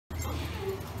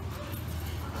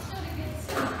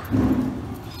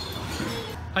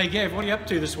Hey Gav, what are you up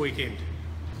to this weekend?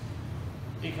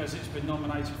 EcoZip's been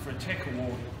nominated for a TEC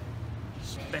Award.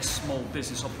 Best Small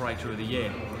Business Operator of the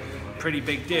Year. Pretty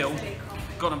big deal.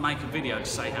 Got to make a video to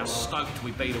say how stoked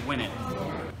we'd be to win it.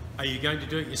 Are you going to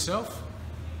do it yourself?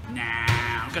 Nah,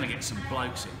 I'm going to get some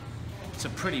blokes in. It's a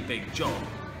pretty big job.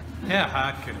 How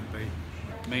hard could it be?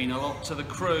 Mean a lot to the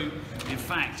crew. In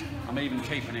fact, I'm even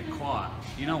keeping it quiet.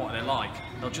 You know what they're like.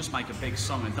 They'll just make a big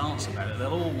song and dance about it.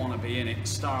 They'll all want to be in it,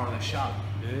 star of the show.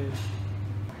 Yeah.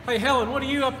 Hey Helen, what are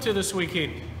you up to this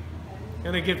weekend?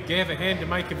 Gonna give Gav a hand to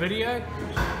make a video?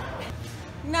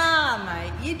 Nah,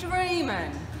 mate, you're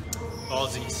dreaming.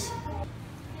 Aussies.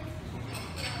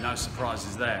 No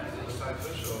surprises there.